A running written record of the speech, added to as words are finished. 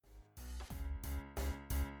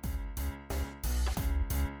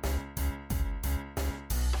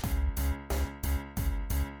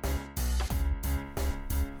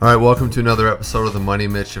All right, welcome to another episode of the Money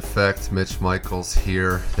Mitch Effect. Mitch Michaels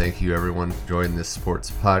here. Thank you, everyone, for joining this sports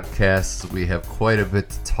podcast. We have quite a bit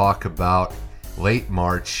to talk about. Late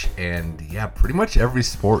March, and pretty much every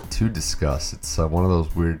sport to discuss. It's one of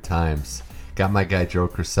those weird times. Got my guy Joe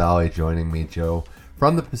Crisalli joining me, Joe,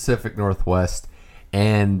 from the Pacific Northwest.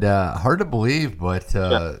 And hard to believe, but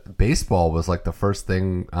baseball was like the first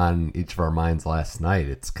thing on each of our minds last night.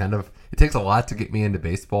 It takes a lot to get me into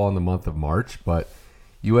baseball in the month of March, but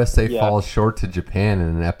USA falls short to Japan in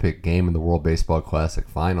an epic game in the World Baseball Classic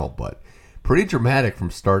final, but pretty dramatic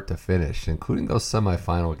from start to finish, including those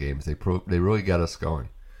semifinal games. They really got us going.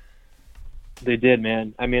 They did,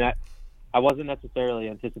 man. I mean, I wasn't necessarily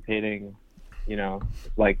anticipating,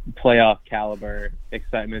 like playoff caliber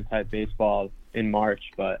excitement type baseball in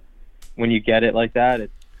March, but when you get it like that,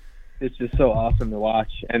 it's just so awesome to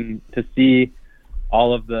watch and to see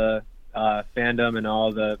all of the fandom and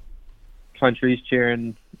all the countries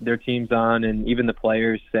cheering their teams on, and even the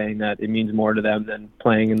players saying that it means more to them than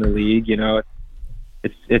playing in the league.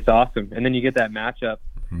 It's awesome. And then you get that matchup,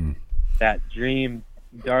 that dream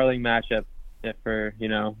darling matchup for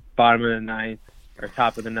bottom of the ninth or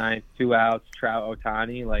top of the ninth, 2 outs, Trout,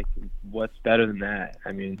 Ohtani. Like, what's better than that?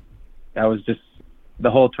 I mean, that was just the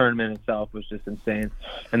whole tournament itself was just insane.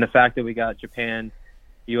 And the fact that we got Japan,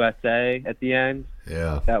 USA at the end,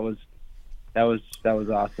 that was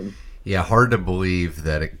awesome. Yeah, hard to believe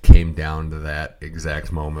that it came down to that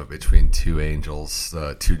exact moment between two Angels,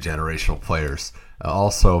 two generational players.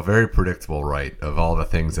 Also, very predictable, right, of all the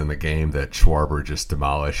things in the game that Schwarber just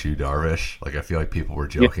demolished Yu Darvish. Like, I feel like people were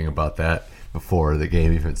joking about that before the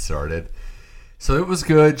game even started. So it was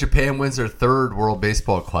good. Japan wins their third World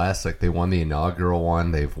Baseball Classic. They won the inaugural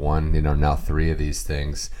one. They've won, now 3 of these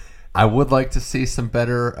things. I would like to see some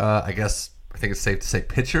better, I think it's safe to say,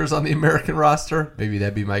 pitchers on the American roster. Maybe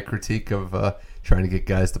that'd be my critique of trying to get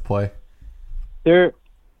guys to play.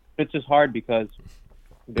 It's just hard because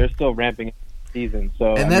they're still ramping up the season.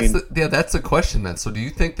 So that's the question then. So do you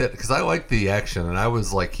think that, because I like the action, and I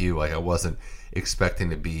was like you, like I wasn't expecting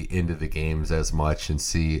to be into the games as much and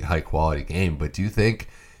see high quality game, but do you think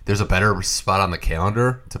there's a better spot on the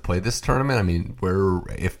calendar to play this tournament? I mean, where,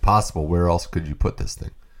 if possible, where else could you put this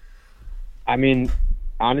thing? I mean,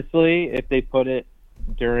 honestly, if they put it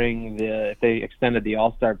if they extended the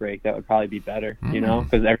All-Star break, that would probably be better,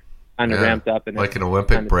 because everything kind of ramped up. And like an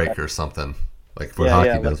Olympic break or something, like what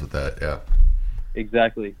hockey does with that,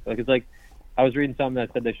 Exactly. It's like I was reading something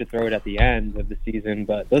that said they should throw it at the end of the season,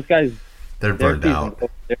 but those guys, they're burned out.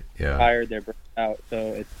 They're tired, they're burned out,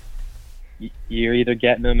 so you're either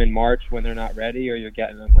getting them in March when they're not ready, or you're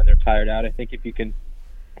getting them when they're tired out. I think if you can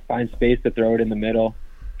find space to throw it in the middle,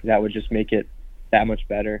 that would just make it that much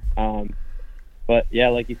better. But yeah,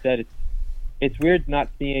 like you said, it's weird not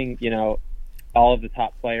seeing all of the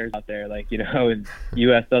top players out there. Like, and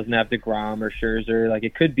U.S. doesn't have DeGrom or Scherzer. Like,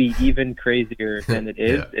 it could be even crazier than it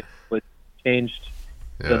is if it was changed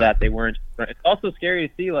so that they weren't. It's also scary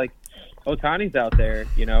to see, like, Ohtani's out there,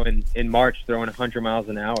 in March throwing 100 miles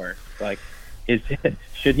an hour. Like,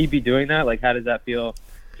 should he be doing that? Like, how does that feel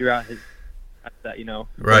throughout his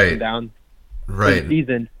down his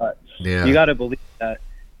season? But you got to believe that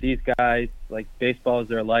these guys, like, baseball is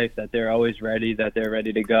their life, that they're always ready, that they're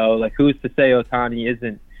ready to go. Like, who's to say Ohtani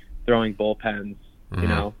isn't throwing bullpens,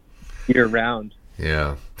 year round?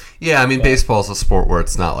 Yeah. I mean, baseball is a sport where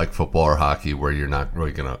it's not like football or hockey where you're not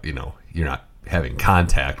really going to, you're not having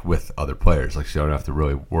contact with other players. Like, you don't have to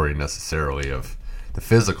really worry necessarily of the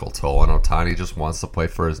physical toll. And Ohtani just wants to play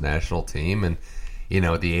for his national team, and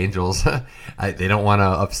the Angels, they don't want to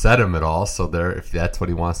upset him at all. So if that's what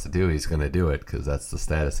he wants to do, he's going to do it because that's the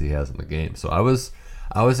status he has in the game. So I was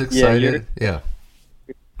excited.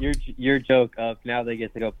 Your joke of now they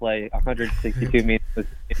get to go play 162 minutes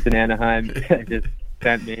in Anaheim just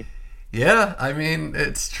sent me. Yeah, I mean,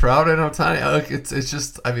 it's Trout and Ohtani. It's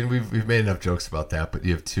just, I mean, we've made enough jokes about that, but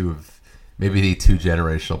you have maybe the two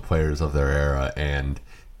generational players of their era, and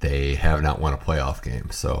they have not won a playoff game.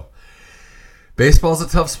 So baseball's a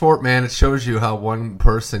tough sport, man. It shows you how one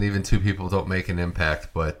person, even two people, don't make an impact.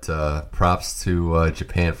 But props to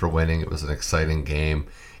Japan for winning. It was an exciting game.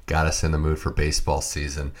 Got us in the mood for baseball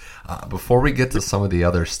season. Before we get to some of the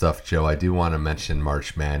other stuff, Joe, I do want to mention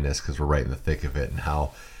March Madness because we're right in the thick of it, and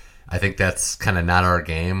how I think that's kind of not our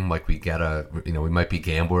game. Like, we gotta, we might be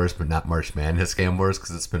gamblers, but not March Madness gamblers,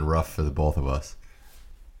 because it's been rough for the both of us.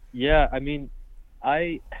 Yeah, I mean,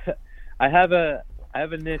 I have a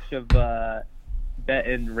niche of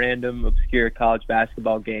betting random obscure college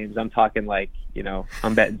basketball games. I'm talking like,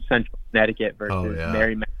 I'm betting Central Connecticut versus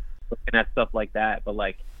Merrimack, looking at stuff like that. But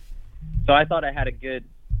like, so I thought I had a good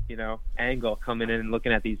angle coming in and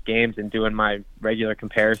looking at these games and doing my regular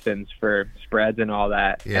comparisons for spreads and all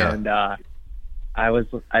that. Yeah. And I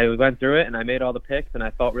went through it and I made all the picks and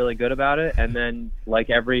I felt really good about it. And then, like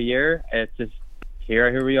every year, it's just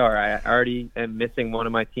here we are. I already am missing one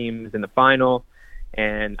of my teams in the final,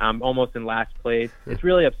 and I'm almost in last place. It's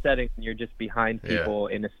really upsetting when you're just behind people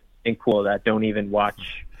in a pool that don't even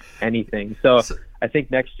watch anything. So I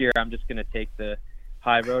think next year I'm just going to take the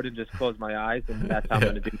high road and just close my eyes, and that's how I'm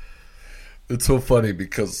going to do. It's so funny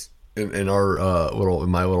because in our in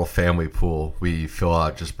my little family pool, we fill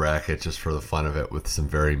out just brackets just for the fun of it with some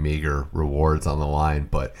very meager rewards on the line.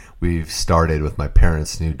 But we've started with my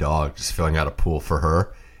parents' new dog, just filling out a pool for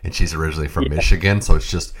her, and she's originally from Michigan, so it's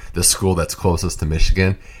just the school that's closest to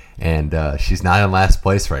Michigan, and she's not in last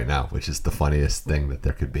place right now, which is the funniest thing that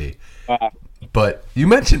there could be. But you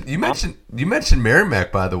mentioned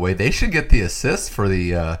Merrimack, by the way. They should get the assist for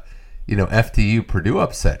the FTU Purdue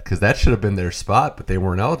upset, because that should have been their spot, but they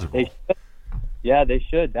weren't eligible. They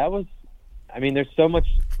should. That was, there's so much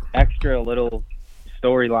extra little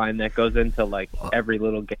storyline that goes into like every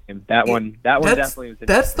little game. That one definitely was.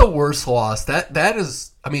 That's the worst loss. That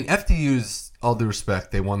is. FTU's, all due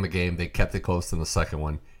respect, they won the game. They kept it close in the second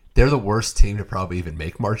one. They're the worst team to probably even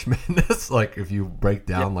make March Madness. Like if you break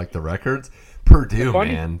down like the records. Purdue,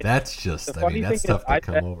 man, that's just, that's tough to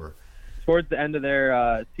come over. Towards the end of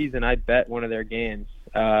their season, I bet one of their games.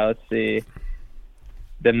 Let's see.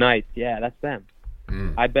 The Knights. Yeah, that's them.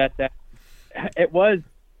 I bet that. It was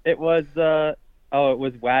Wagner.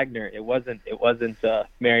 It wasn't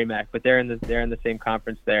Merrimack, but they're in the same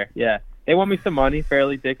conference there. Yeah. They won me some money,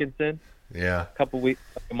 Fairleigh Dickinson. Yeah.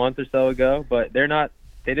 A month or so ago, but they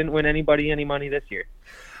didn't win anybody any money this year.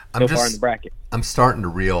 Far in the bracket. I'm starting to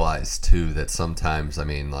realize too that sometimes, I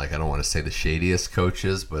don't want to say the shadiest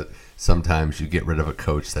coaches, but sometimes you get rid of a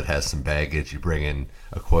coach that has some baggage, you bring in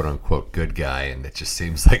a quote unquote good guy, and it just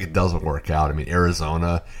seems like it doesn't work out.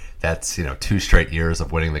 Arizona, that's 2 straight years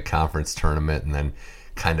of winning the conference tournament and then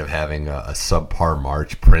kind of having a subpar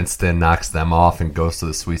March. Princeton knocks them off and goes to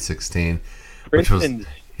the Sweet 16, which was a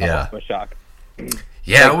shock.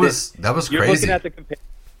 Yeah, that was you're crazy. Looking at the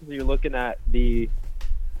comparisons, you're looking at the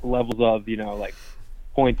levels of like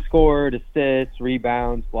points scored, assists,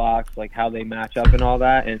 rebounds, blocks, like how they match up and all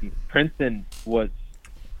that. And Princeton was,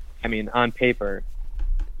 on paper,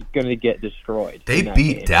 going to get destroyed. They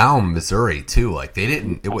beat down Missouri too. Like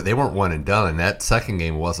they weren't one and done. And that second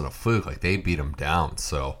game wasn't a fluke. Like they beat them down.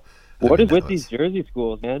 So what is with these Jersey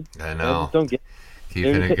schools, man? I know. Don't get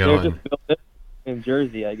keeping it going. They're just built in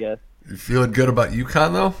Jersey, I guess. You feeling good about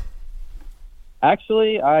UConn though?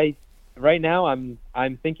 Actually, right now, I'm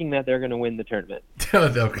thinking that they're going to win the tournament.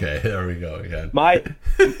 Okay, there we go again. Look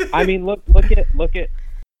at.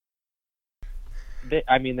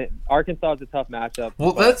 Arkansas is a tough matchup.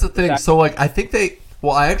 Well, that's the thing. So, I think I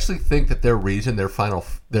actually think that their region, their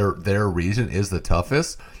region is the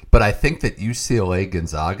toughest. But I think that UCLA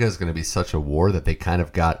Gonzaga is going to be such a war that they kind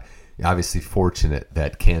of got. Obviously fortunate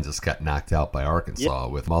that Kansas got knocked out by Arkansas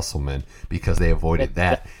with Musselman because they avoided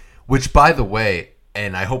that. Which, by the way,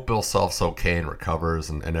 and I hope Bill Self's okay and recovers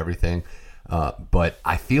and everything, but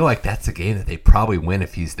I feel like that's a game that they probably win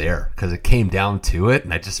if he's there because it came down to it,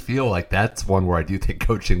 and I just feel like that's one where I do think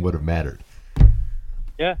coaching would have mattered.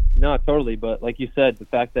 Yeah, no, totally. But like you said, the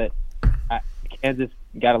fact that Kansas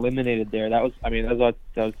got eliminated there, that was what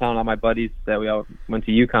I was telling all my buddies that we all went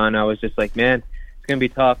to UConn. I was just like, man, it's going to be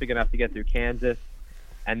tough. You're going to have to get through Kansas.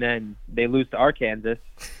 And then they lose to Arkansas.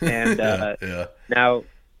 And now,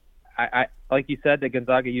 I like you said, the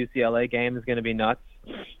Gonzaga-UCLA game is going to be nuts.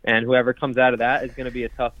 And whoever comes out of that is going to be a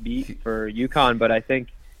tough beat for UConn. But I think,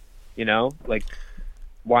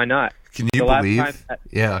 why not? Can you believe?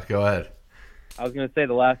 Yeah, go ahead. I was going to say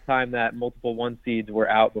the last time that multiple 1 seeds were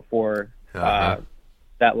out before that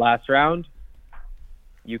last round,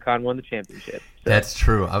 UConn won the championship. So. That's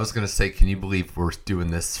true. I was going to say, can you believe we're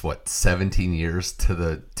doing this, 17 years to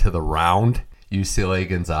the round? UCLA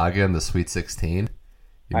Gonzaga in the Sweet 16?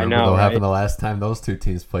 You remember what happened the last time those two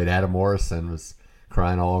teams played? Adam Morrison was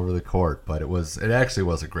crying all over the court, but it actually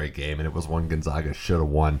was a great game, and it was one Gonzaga should have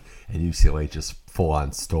won, and UCLA just full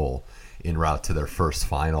on stole en route to their first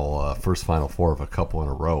Final Four of a couple in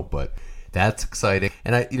a row. But that's exciting,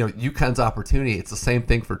 and UConn's opportunity. It's the same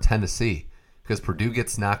thing for Tennessee because Purdue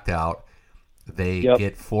gets knocked out, they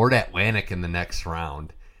get Florida Atlantic in the next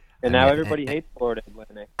round. And now everybody hates Florida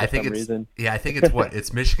Atlantic for some reason. Yeah, I think it's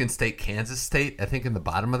it's Michigan State, Kansas State, I think in the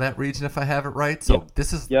bottom of that region, if I have it right. So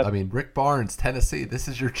this is, Rick Barnes, Tennessee, this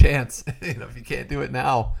is your chance. If you can't do it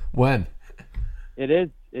now, when? It is.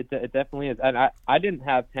 It definitely is. And I didn't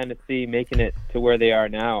have Tennessee making it to where they are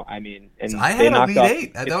now. I mean, and I they had knocked Elite off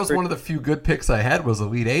Eight. That was one of the few good picks I had was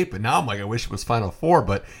Elite Eight. But now I'm like, I wish it was Final Four.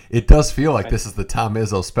 But it does feel like this is the Tom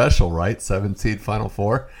Izzo special, right? 7 seed Final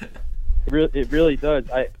Four. It really does.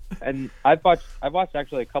 I've watched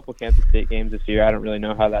actually a couple Kansas State games this year. I don't really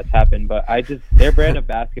know how that's happened, but their brand of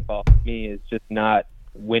basketball to me is just not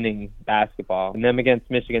winning basketball. And them against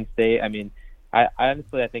Michigan State, I mean, I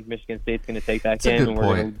honestly think Michigan State's going to take that game, and we're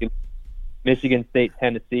going to do Michigan State,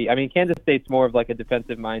 Tennessee. I mean, Kansas State's more of like a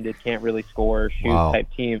defensive-minded, can't really score, shoot type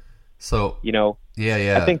team. So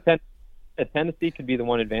I think Tennessee could be the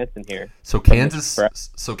one advancing here. So Kansas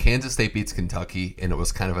State beats Kentucky, and it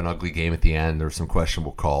was kind of an ugly game at the end. There were some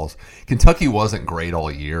questionable calls. Kentucky wasn't great all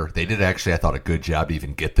year. They did actually, I thought, a good job to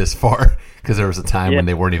even get this far because there was a time when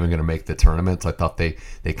they weren't even going to make the tournament. So I thought they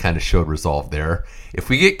kind of showed resolve there. If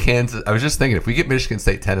we get Kansas, I was just thinking, if we get Michigan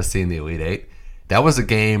State, Tennessee in the Elite Eight, that was a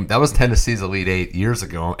game, that was Tennessee's Elite Eight years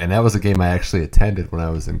ago, and that was a game I actually attended when I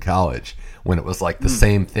was in college, when it was like the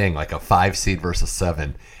same thing, like a 5 seed versus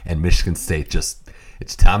 7, and Michigan State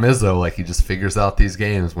it's Tom Izzo, like he just figures out these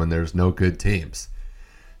games when there's no good teams.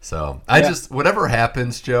 So whatever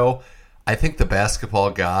happens, Joe, I think the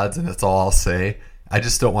basketball gods, and that's all I'll say, I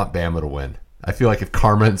just don't want Bama to win. I feel like if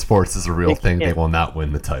karma in sports is a real thing, they will not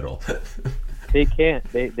win the title. They can't.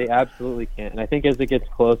 They absolutely can't. And I think as it gets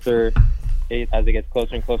closer and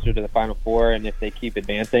closer to the Final Four, and if they keep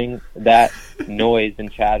advancing, that noise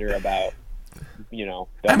and chatter about,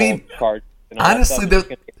 cards and all honestly, that stuff is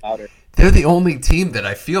going to get louder. They're the only team that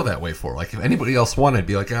I feel that way for. Like, if anybody else won, I'd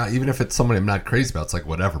be like, even if it's somebody I'm not crazy about, it's like,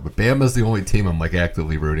 whatever. But Bama's the only team I'm, like,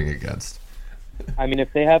 actively rooting against. I mean,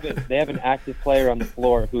 if they have an active player on the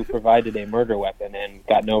floor who provided a murder weapon and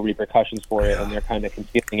got no repercussions for it, and they're kind of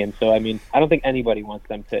concealing him. So, I mean, I don't think anybody wants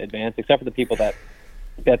them to advance, except for the people that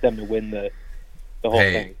bet them to win the whole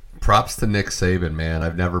thing. Props to Nick Saban, man.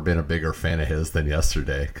 I've never been a bigger fan of his than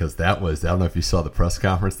yesterday, because I don't know if you saw the press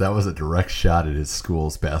conference, that was a direct shot at his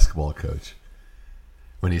school's basketball coach.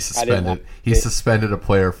 When he suspended a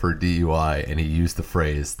player for DUI, and he used the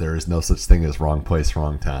phrase, "There is no such thing as wrong place,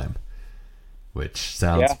 wrong time," which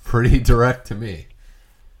sounds pretty direct to me.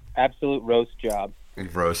 Absolute roast job.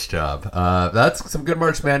 That's some good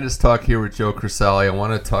March Madness talk here with Joe Crisalli. I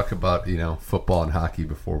want to talk about football and hockey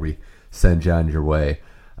before we send John your way.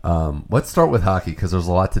 Let's start with hockey because there's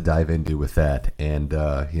a lot to dive into with that. And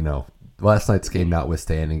last night's game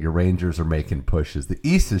notwithstanding, your Rangers are making pushes. The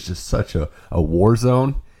East is just such a war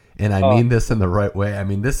zone, and I mean this in the right way. I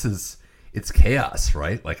mean it's chaos,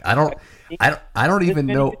 right? Like I don't even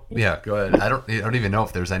know. Yeah, go ahead. I don't even know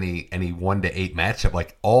if there's any 1-8 matchup.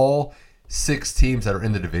 Like all 6 teams that are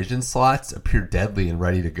in the division slots appear deadly and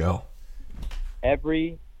ready to go.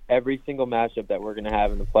 Every single matchup that we're going to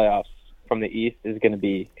have in the playoffs from the East is going to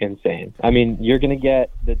be insane. I mean, you're going to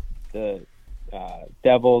get the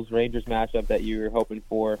Devils Rangers matchup that you were hoping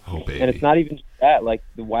for, and it's not even that. Like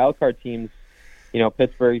the wild card teams,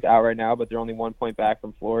 Pittsburgh's out right now, but they're only 1 point back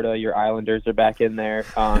from Florida. Your Islanders are back in there,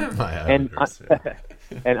 and honestly,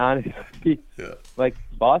 like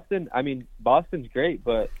Boston. I mean, Boston's great,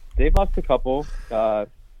 but they've lost a couple the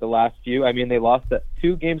last few. I mean, they lost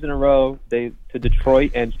 2 games in a row to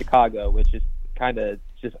Detroit and Chicago, which is kind of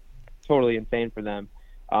just totally insane for them.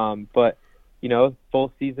 But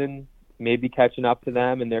full season maybe catching up to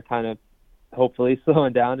them, and they're kind of hopefully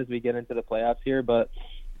slowing down as we get into the playoffs here. But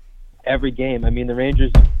every game, I mean, the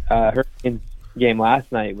Rangers Hurricanes game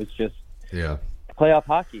last night was just playoff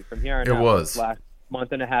hockey from here on out. It was last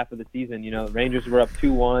month and a half of the season. The Rangers were up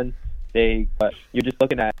 2-1. But you're just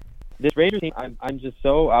looking at this Rangers team. I'm just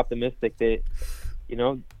so optimistic that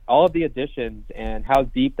all of the additions and how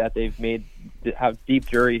deep that they've made, how deep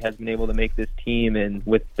Jury has been able to make this team, and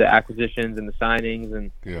with the acquisitions and the signings,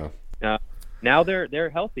 and now they're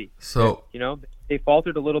healthy. So they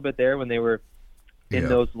faltered a little bit there when they were in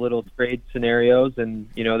those little trade scenarios, and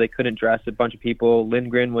they couldn't dress a bunch of people.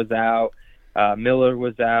 Lindgren was out, Miller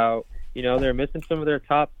was out. They're missing some of their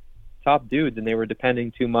top dudes, and they were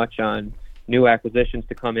depending too much on new acquisitions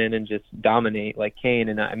to come in and just dominate like Kane.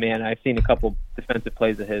 And I've seen a couple defensive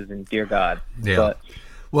plays of his, and dear God. Yeah. But,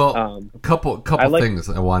 a couple things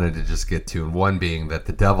I wanted to just get to, and one being that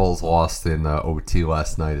the Devils lost in OT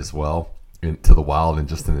last night as well to the Wild in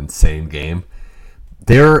just an insane game.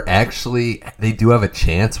 They do have a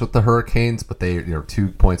chance with the Hurricanes, but they 2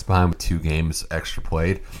 points behind with 2 games extra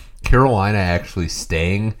played. Carolina actually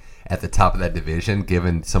staying at the top of that division,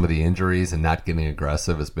 given some of the injuries and not getting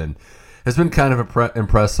aggressive, has been kind of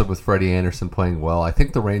impressive with Freddie Anderson playing well. I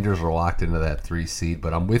think the Rangers are locked into that 3 seed,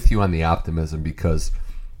 but I'm with you on the optimism because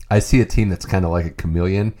I see a team that's kind of like a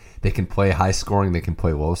chameleon. They can play high scoring, they can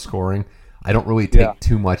play low scoring. I don't really take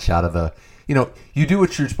too much out of the, you do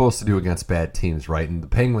what you're supposed to do against bad teams, right? And the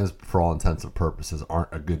Penguins, for all intents and purposes, aren't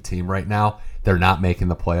a good team right now. They're not making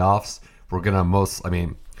the playoffs. We're going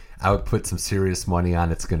to I would put some serious money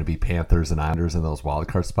on it's going to be Panthers and Islanders in those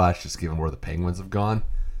wildcard spots, just given where the Penguins have gone.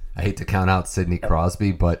 I hate to count out Sidney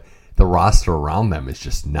Crosby, but the roster around them is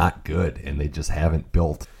just not good, and they just haven't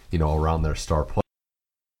built, around their star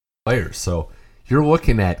players. So you're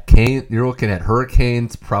looking at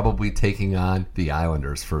Hurricanes probably taking on the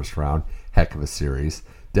Islanders first round. Heck of a series.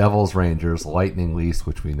 Devils, Rangers, Lightning, Leafs,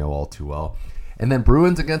 which we know all too well. And then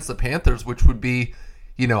Bruins against the Panthers, which would be,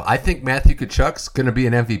 I think Matthew Tkachuk's going to be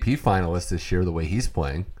an MVP finalist this year the way he's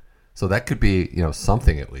playing. So that could be,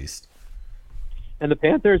 something at least. And the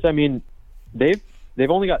Panthers, they've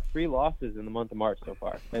only got 3 losses in the month of March so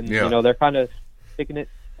far. And, they're kind of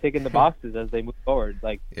taking the boxes as they move forward.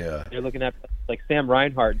 They're looking at, Sam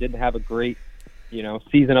Reinhart didn't have a great,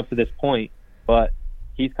 season up to this point, but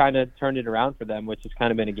he's kind of turned it around for them, which has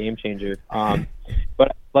kind of been a game changer.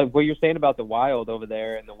 But like what you're saying about the Wild over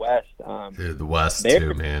there in the West. Dude, the West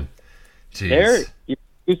too, man. Jeez.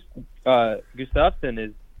 Gustafsson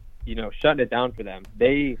is, shutting it down for them.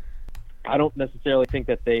 I don't necessarily think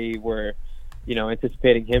that they were,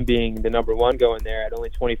 anticipating him being the number one going there at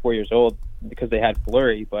only 24 years old because they had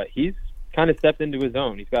Fleury, but he's kind of stepped into his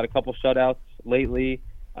own. He's got a couple shutouts lately.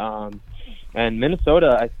 And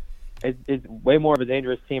Minnesota is way more of a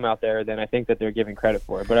dangerous team out there than I think that they're giving credit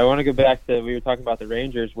for. But I want to go back to, we were talking about the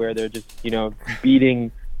Rangers where they're just,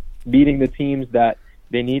 beating the teams that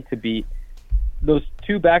they need to beat. Those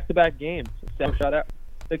 2 back-to-back games, 7 shutout,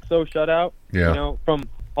 6-0 shutout, from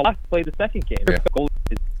last play the second game. Yeah. Goal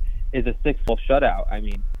is a 6-0 shutout.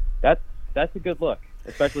 That's a good look,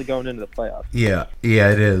 especially going into the playoffs. Yeah,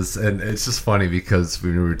 it is. And it's just funny because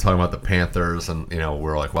we were talking about the Panthers and,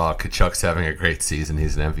 we're like, wow, Kachuk's having a great season.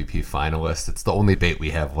 He's an MVP finalist. It's the only debate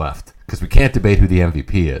we have left because we can't debate who the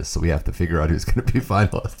MVP is, so we have to figure out who's going to be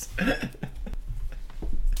finalists.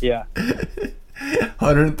 Yeah.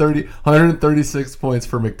 136 points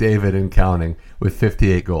for McDavid and counting with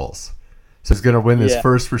 58 goals. So he's going to win his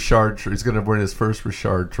first Richard. He's going to win his first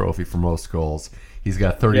Richard Trophy for most goals. He's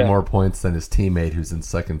got 30 more points than his teammate, who's in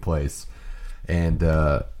second place, and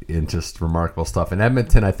just remarkable stuff. And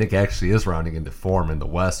Edmonton, I think, actually is rounding into form in the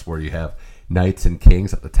West, where you have Knights and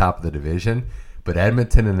Kings at the top of the division, but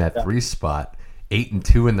Edmonton in that 3 spot,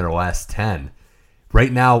 8-2 in their last 10.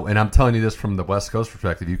 Right now, and I'm telling you this from the West Coast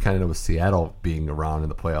perspective, you kind of know with Seattle being around in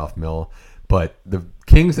the playoff mill. But the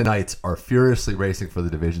Kings and Knights are furiously racing for the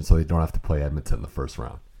division so they don't have to play Edmonton in the first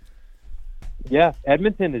round. Yeah,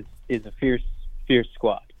 Edmonton is a fierce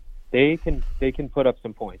squad. They can put up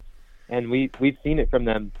some points. And we've seen it from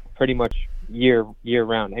them pretty much year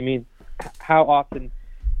round. How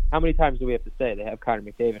many times do we have to say they have Connor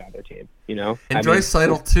McDavid on their team, And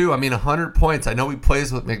Draisaitl too. 100 points. I know he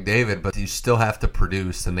plays with McDavid, but you still have to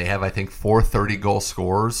produce, and they have, I think, 4 30-goal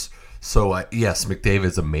scorers. So, yes,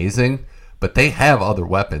 McDavid's amazing. But they have other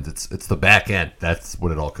weapons. It's the back end. That's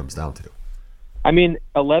what it all comes down to.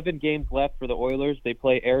 11 games left for the Oilers. They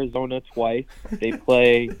play Arizona twice. They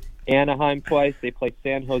play Anaheim twice. They play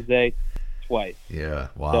San Jose twice. Yeah,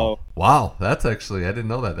 wow. So, wow, that's actually, I didn't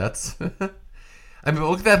know that. That's look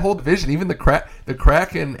at that whole division. Even the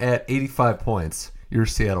Kraken at 85 points. Your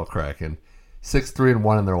Seattle Kraken.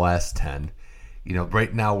 6-3-1 in their last 10.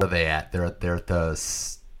 Right now, where are they at? They're at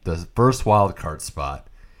the first wild card spot.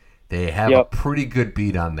 They have a pretty good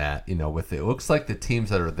beat on that. With it looks like the teams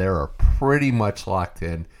that are there are pretty much locked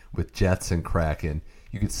in with Jets and Kraken.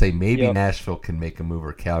 You could say maybe Nashville can make a move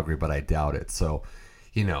or Calgary, but I doubt it. So,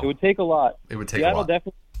 it would take a lot. It would take a lot.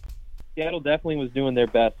 Seattle definitely was doing their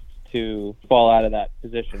best to fall out of that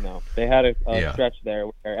position, though. They had a stretch there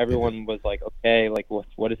where everyone was like, okay,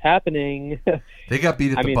 what is happening? They got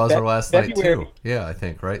beat at the buzzer last night, too. Yeah, I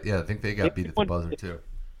think, right? Yeah, I think they got beat at the buzzer, too.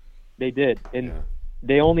 They did. And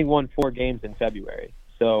they only won 4 games in February.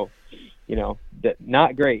 So,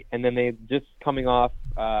 not great. And then they just coming off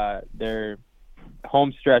their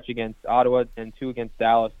home stretch against Ottawa and 2 against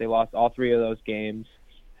Dallas. They lost all 3 of those games.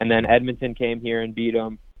 And then Edmonton came here and beat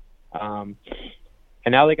them. And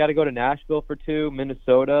now they got to go to Nashville for 2,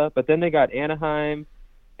 Minnesota. But then they got Anaheim,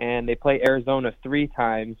 and they play Arizona 3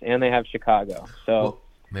 times, and they have Chicago. So,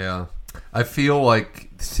 I feel like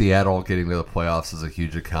Seattle getting to the playoffs is a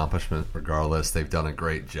huge accomplishment regardless. They've done a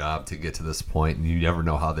great job to get to this point, and you never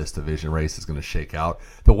know how this division race is going to shake out.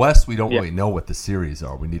 The West, we don't really know what the series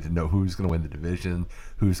are. We need to know who's going to win the division,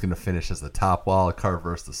 who's going to finish as the top wild card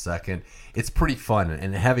versus the second. It's pretty fun.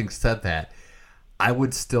 And having said that, I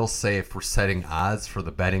would still say if we're setting odds for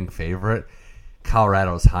the betting favorite,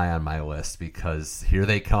 Colorado's high on my list because here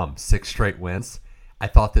they come, 6 straight wins. I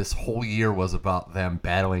thought this whole year was about them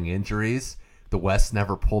battling injuries. The West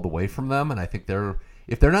never pulled away from them, and I think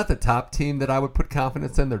if they're not the top team that I would put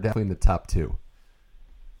confidence in, they're definitely in the top 2.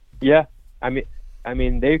 Yeah, I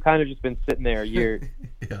mean, they've kind of just been sitting there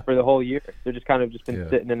for the whole year. They're just kind of been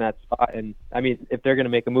sitting in that spot. And I mean, if they're going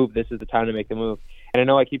to make a move, this is the time to make the move. And I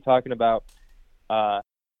know I keep talking about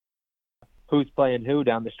who's playing who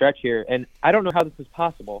down the stretch here, and I don't know how this is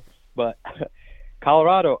possible, but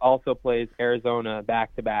Colorado also plays Arizona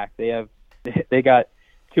back to back. They got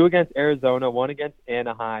 2 against Arizona, 1 against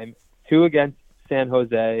Anaheim, 2 against San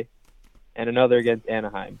Jose, and another against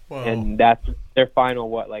Anaheim. Whoa. And that's their final,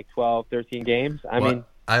 12, 13 games? I mean,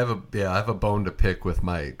 I have a bone to pick with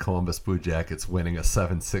my Columbus Blue Jackets winning a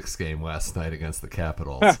 7-6 game last night against the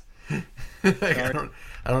Capitals.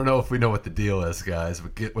 I don't know if we know what the deal is, guys,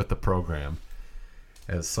 but get with the program,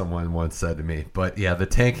 as someone once said to me. But, yeah, the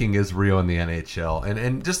tanking is real in the NHL.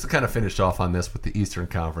 And just to kind of finish off on this with the Eastern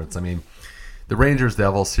Conference, I mean, the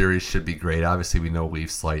Rangers-Devils series should be great. Obviously, we know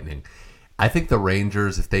Leafs-Lightning. I think the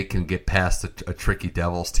Rangers, if they can get past a tricky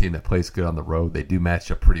Devils team that plays good on the road, they do match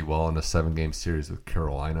up pretty well in a 7-game series with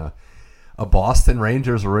Carolina. A Boston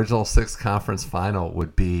Rangers original 6 conference final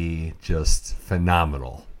would be just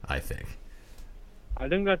phenomenal, I think. I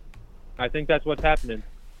think that's what's happening.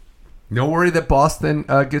 No worry that Boston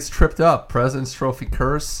gets tripped up. President's Trophy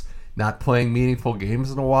curse, not playing meaningful games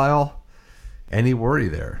in a while. Any worry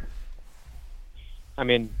there? I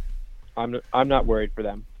mean, I'm not worried for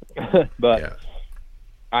them. But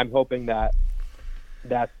I'm hoping that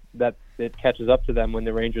it catches up to them when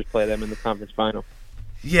the Rangers play them in the conference final.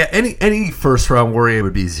 Yeah, any first round worry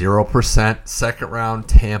would be 0%. Second round,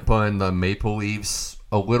 Tampa and the Maple Leafs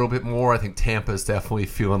a little bit more. I think Tampa is definitely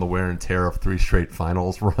feeling the wear and tear of 3 straight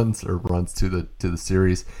finals runs to the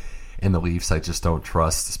series, and the Leafs I just don't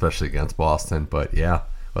trust, especially against Boston. But yeah,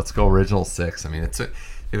 let's go original 6. I mean,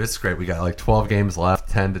 it's great. We got 12 games left,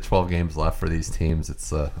 10 to 12 games left for these teams.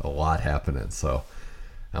 It's a lot happening, so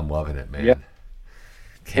I'm loving it, man. Yep.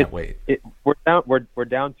 Can't wait. We're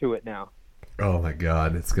down to it now. Oh my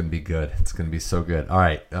God, it's gonna be good. It's gonna be so good. All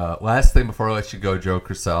right, last thing before I let you go, Joe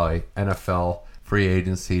Crisalli, NFL free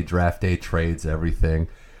agency, draft day trades, everything.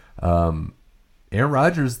 Aaron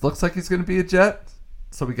Rodgers looks like he's gonna be a Jet.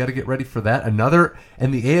 So we got to get ready for that. And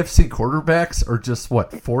the AFC quarterbacks are just,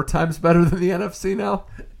 4 times better than the NFC now?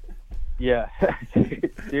 Yeah,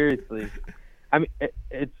 seriously. I mean,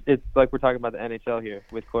 it's like we're talking about the NHL here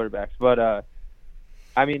with quarterbacks. But,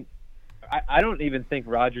 I mean, I don't even think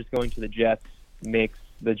Rodgers going to the Jets makes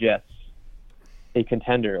the Jets a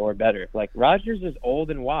contender or better. Rodgers is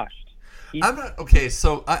old and washed.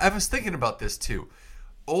 So I was thinking about this too.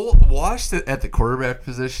 Washed at the quarterback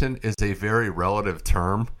position is a very relative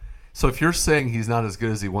term. So if you're saying he's not as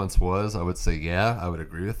good as he once was, I would say, yeah, I would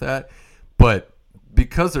agree with that. But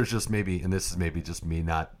because there's just maybe, and this is maybe just me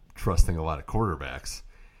not trusting a lot of quarterbacks,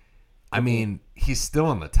 I mean, he's still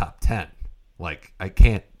in the top 10. I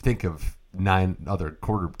can't think of 10 other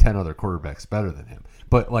quarterbacks better than him.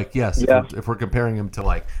 But yes, yeah. if we're comparing him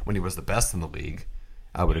to when he was the best in the league,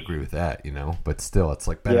 I would agree with that, but still it's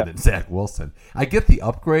better than Zach Wilson. I get the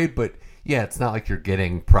upgrade, but yeah, it's not like you're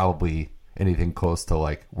getting probably anything close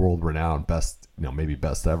to world-renowned best, maybe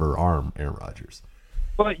best ever arm Aaron Rodgers.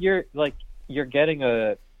 But you're getting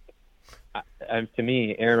to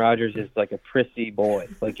me, Aaron Rodgers is a prissy boy.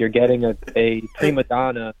 You're getting a prima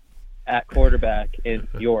donna at quarterback in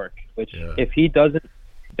New York, which if he doesn't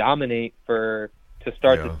dominate to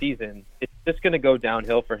start the season, it's just going to go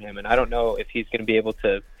downhill for him. And I don't know if he's going to be able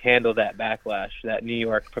to handle that backlash that New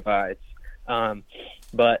York provides.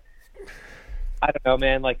 But I don't know,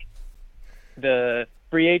 man, the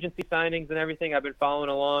free agency signings and everything, I've been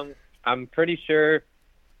following along. I'm pretty sure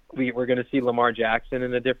we're going to see Lamar Jackson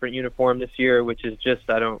in a different uniform this year, which is just,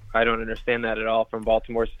 I don't understand that at all from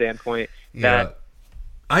Baltimore's standpoint. Yeah.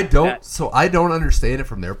 I don't understand it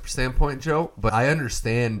from their standpoint, Joe, but I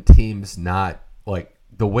understand teams not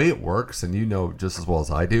the way it works, and just as well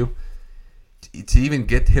as I do, to even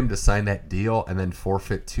get him to sign that deal and then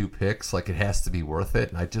forfeit 2 picks, it has to be worth it.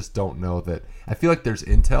 And I just don't know that. I feel like there's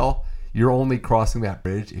intel. You're only crossing that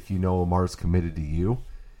bridge if you know Lamar's committed to you.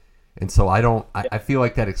 And so I feel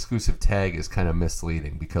like that exclusive tag is kind of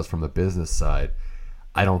misleading because from the business side,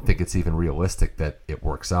 I don't think it's even realistic that it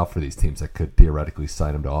works out for these teams that could theoretically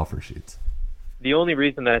sign him to offer sheets. The only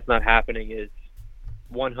reason that it's not happening is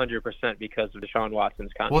 100% because of Deshaun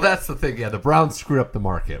Watson's contract. Well, that's the thing. Yeah, the Browns screwed up the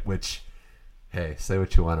market, which, hey, say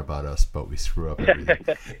what you want about us, but we screw up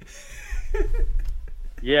everything.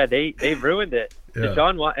 Yeah, they ruined it. Yeah.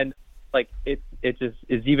 Deshaun Watson, like it just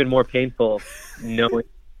is even more painful knowing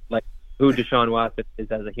like who Deshaun Watson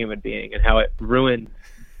is as a human being and how it ruined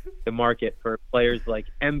the market for players like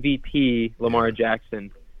MVP Lamar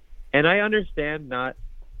Jackson. And I understand not,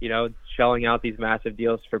 shelling out these massive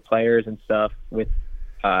deals for players and stuff with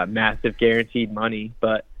massive guaranteed money,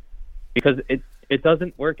 but because it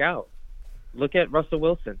doesn't work out. Look at Russell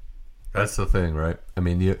Wilson. That's the thing, right? I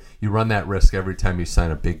mean, you run that risk every time you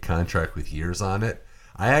sign a big contract with years on it.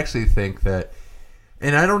 I actually think that,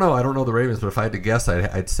 and I don't know the Ravens, but if I had to guess,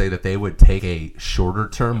 I'd say that they would take a shorter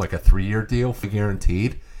term, like a 3-year deal,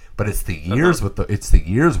 guaranteed. But it's the years with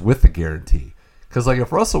the guarantee. Because like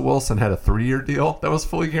if Russell Wilson had a 3-year deal that was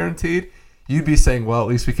fully guaranteed, you'd be saying, well, at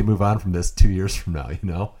least we can move on from this 2 years from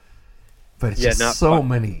now, But it's just so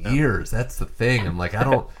many years. That's the thing. I'm like, I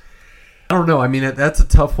don't know. I mean, that's a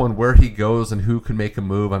tough one where he goes and who can make a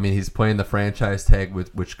move. I mean, he's playing the franchise tag,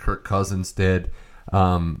 which Kirk Cousins did.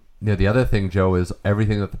 The other thing, Joe, is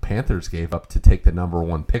everything that the Panthers gave up to take the number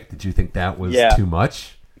 1 pick. Did you think that was too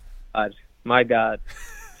much? My God.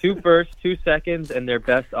 2 firsts, 2 seconds, and their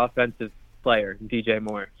best offensive player, DJ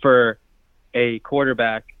Moore, for a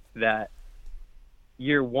quarterback that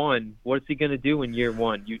year one, what's he going to do in year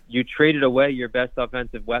one? You traded away your best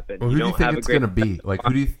offensive weapon. Well, who do you think it's going to be? Like,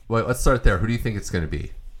 let's start there. Who do you think it's going to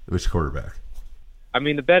be? Which quarterback? I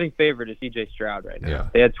mean, the betting favorite is CJ Stroud right now. Yeah.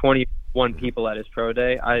 They had 21 people at his pro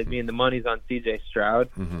day. I mean, the money's on CJ Stroud.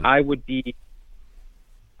 Mm-hmm. I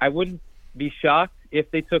wouldn't be shocked if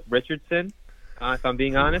they took Richardson, if I'm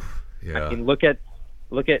being honest. Yeah. I mean, look at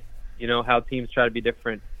how teams try to be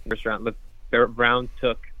different first round. Look, the Browns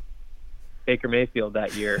took Baker Mayfield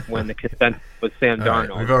that year when the consensus was Sam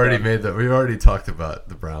Darnold. Right. We've already talked about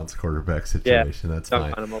the Browns quarterback situation. Yeah, that's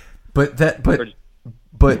fine.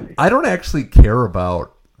 But I don't actually care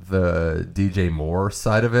about the DJ Moore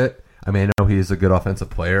side of it. I mean, I know he's a good offensive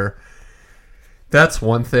player. That's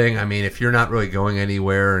one thing. I mean, if you're not really going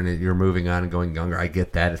anywhere and you're moving on and going younger, I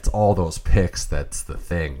get that. It's all those picks. That's the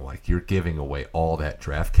thing. Like, you're giving away all that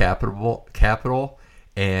draft capital,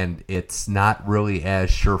 and it's not really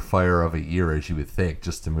as surefire of a year as you would think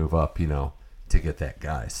just to move up, to get that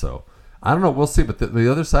guy. So, I don't know. We'll see. But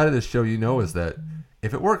the other side of this show, is that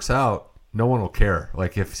if it works out, no one will care.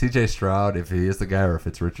 Like, if CJ Stroud, if he is the guy, or if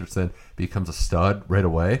it's Richardson, becomes a stud right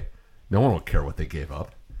away, no one will care what they gave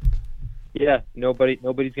up. Yeah, nobody's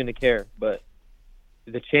going to care, but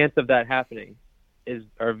the chance of that happening is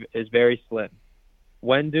very slim.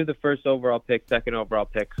 When do the first overall pick, second overall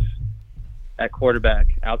picks at quarterback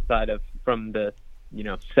outside of from the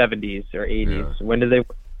 70s or 80s? Yeah. When do they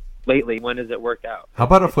lately? When does it work out? How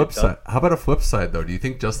about a flip side though? Do you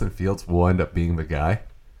think Justin Fields will end up being the guy?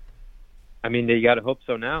 I mean, you got to hope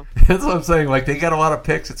so now. That's what I'm saying. Like, they got a lot of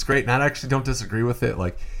picks. It's great, and I actually don't disagree with it.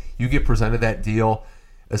 Like, you get presented that deal.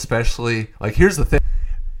 Especially, like, here's the thing.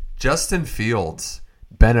 Justin Fields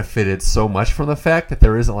benefited so much from the fact that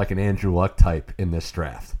there isn't like an Andrew Luck type in this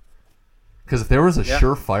draft. Because if there was a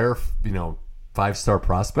surefire, 5-star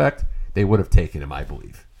prospect, they would have taken him, I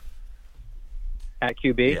believe. At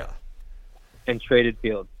QB? Yeah. And traded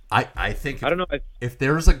Fields. I think I don't know if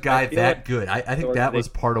there's a guy that good, I think that was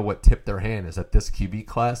part of what tipped their hand, is that this QB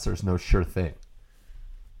class, there's no sure thing.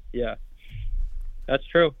 Yeah. That's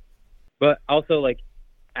true. But also, like,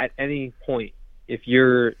 at any point, if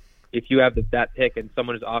you have that pick and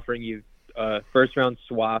someone is offering you a first round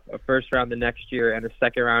swap, a first round the next year, and a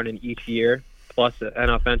second round in each year, plus an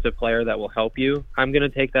offensive player that will help you, I'm going to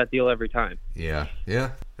take that deal every time. Yeah,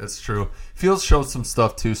 that's true. Fields showed some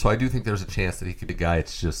stuff too, so I do think there's a chance that he could be a guy.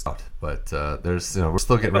 It's just out. But there's we're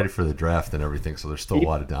still getting ready for the draft and everything, so there's still a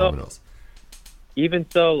lot of dominoes. Even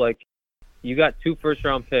so, like, you got 2 first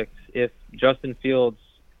round picks. If Justin Fields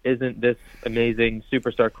isn't this amazing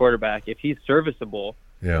superstar quarterback, if he's serviceable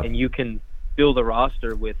and you can build a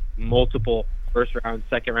roster with multiple first round,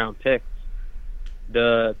 second round picks,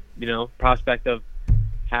 the prospect of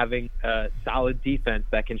having a solid defense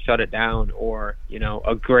that can shut it down, or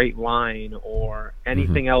a great line, or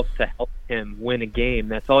anything else to help him win a game,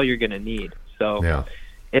 that's all you're going to need. So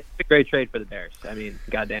it's a great trade for the Bears. I mean,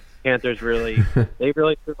 goddamn, Panthers really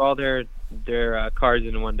threw all their cards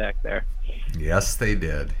into one deck there. Yes, they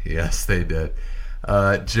did.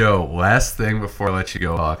 Joe, last thing before I let you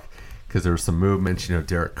go talk, because there was some movement,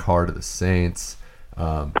 Derek Carr to the Saints.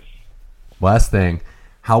 Last thing,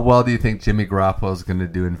 how well do you think Jimmy Garoppolo is going to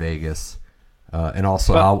do in Vegas? And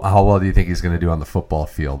also, how well do you think he's going to do on the football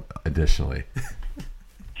field, additionally?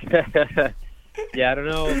 Yeah, I don't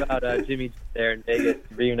know about Jimmy there in Vegas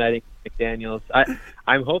reuniting McDaniels.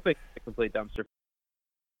 I'm hoping it's a complete dumpster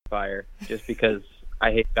fire, just because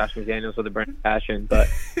I hate Josh McDaniels with a burning passion. But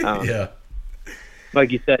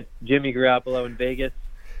like you said, Jimmy Garoppolo in Vegas,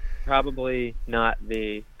 probably not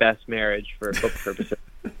the best marriage for football purposes.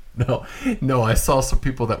 No, I saw some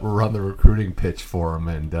people that were on the recruiting pitch for him,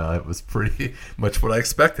 and it was pretty much what I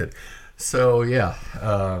expected. So, yeah,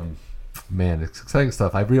 man, it's exciting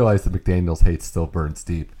stuff. I realized that McDaniel's hate still burns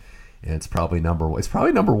deep, and it's probably number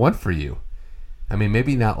one for you. I mean,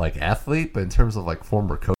 maybe not like athlete, but in terms of like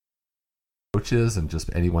former coaches and just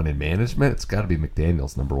anyone in management, it's got to be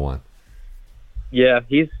McDaniel's number one. Yeah,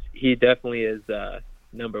 he definitely is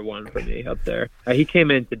number one for me up there. He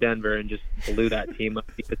came into Denver and just blew that team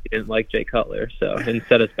up because he didn't like Jay Cutler, and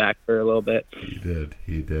set us back for a little bit.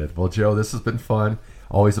 He did. Well, Joe, this has been fun.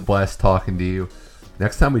 Always a blast talking to you.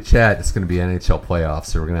 Next time we chat, it's going to be NHL playoffs,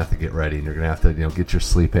 so we're going to have to get ready, and you're going to have to get your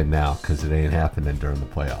sleep in now because it ain't happening during the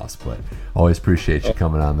playoffs. But always appreciate you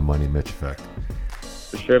coming on the Money Mitch Effect.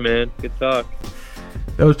 For sure, man. Good talk.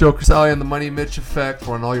 That was Joe Crisalli on the Money Mitch Effect.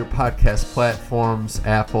 We're on all your podcast platforms,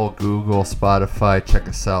 Apple, Google, Spotify. Check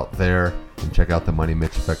us out there. And check out the Money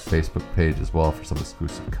Mitch Effect Facebook page as well for some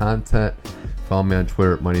exclusive content. Follow me on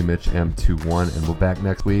Twitter at MoneyMitchM21. And we're back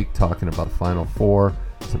next week talking about the Final Four,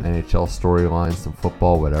 some NHL storylines, some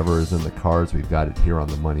football, whatever is in the cards. We've got it here on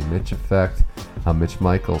the Money Mitch Effect. I'm Mitch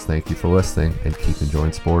Michaels. Thank you for listening, and keep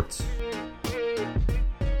enjoying sports.